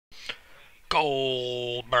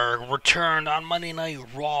Goldberg returned on Monday Night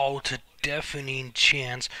Raw to deafening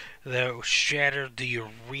chants that shattered the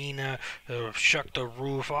arena, shook the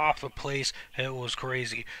roof off the place. It was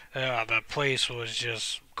crazy. The place was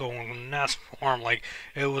just going nuts for him. Like,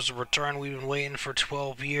 it was a return we've been waiting for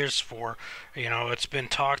 12 years for. It's been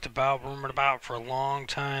talked about, rumored about for a long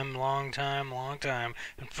time, long time, long time.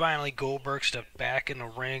 And finally, Goldberg stepped back in the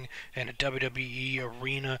ring, in a WWE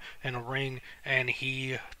arena, in a ring, and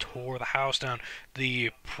he tore the house down.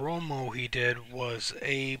 The promo he did was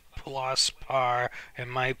A plus par, in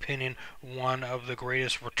my opinion, one of the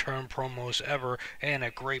greatest return promos ever, and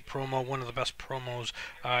a great promo, one of the best promos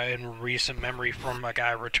in recent memory from a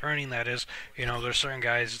guy returning. That is, there's certain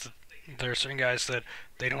guys that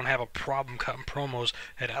they don't have a problem cutting promos,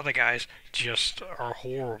 and other guys just are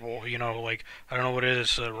horrible. Like, I don't know what it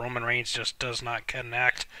is. Roman Reigns just does not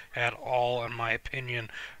connect at all, in my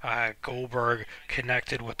opinion. Goldberg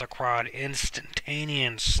connected with the crowd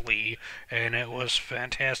instantaneously, and it was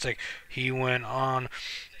fantastic. He went on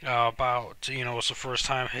about, it's the first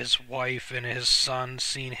time his wife and his son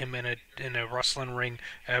seen him in a wrestling ring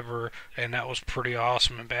ever, and that was pretty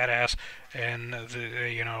awesome and badass. And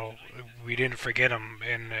we didn't forget him,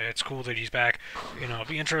 and it's cool that he's back. It'll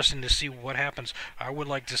be interesting to see what happens. I would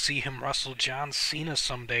like to see him wrestle John Cena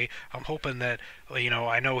someday. I'm hoping that,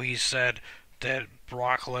 I know he said that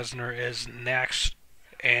Brock Lesnar is next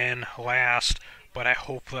and last, but I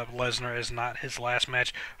hope that Lesnar is not his last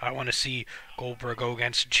match. I want to see Goldberg go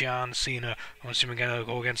against John Cena. I want to see him again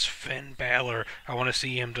go against Finn Balor. I want to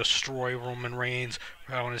see him destroy Roman Reigns.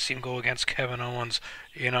 I want to see him go against Kevin Owens.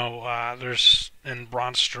 And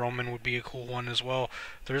Braun Strowman would be a cool one as well.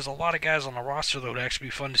 There's a lot of guys on the roster that would actually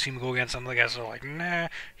be fun to see him go against. Some of the guys are like, nah,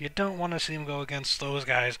 you don't want to see him go against those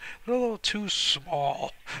guys. They're a little too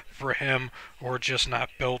small for him, or just not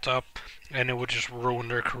built up, and it would just ruin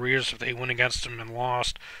their careers if they went against him and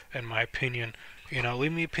lost, in my opinion.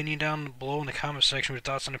 Leave me an opinion down below in the comment section with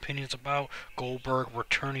your thoughts and opinions about Goldberg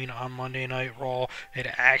returning on Monday Night Raw. It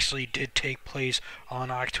actually did take place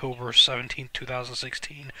on October 17th,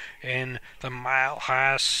 2016 in the Mile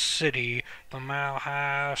High City, the Mile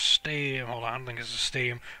High Stadium. Hold on, I don't think it's a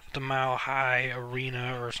stadium. The Mile High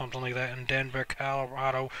Arena or something like that in Denver,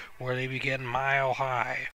 Colorado, where they be getting mile high.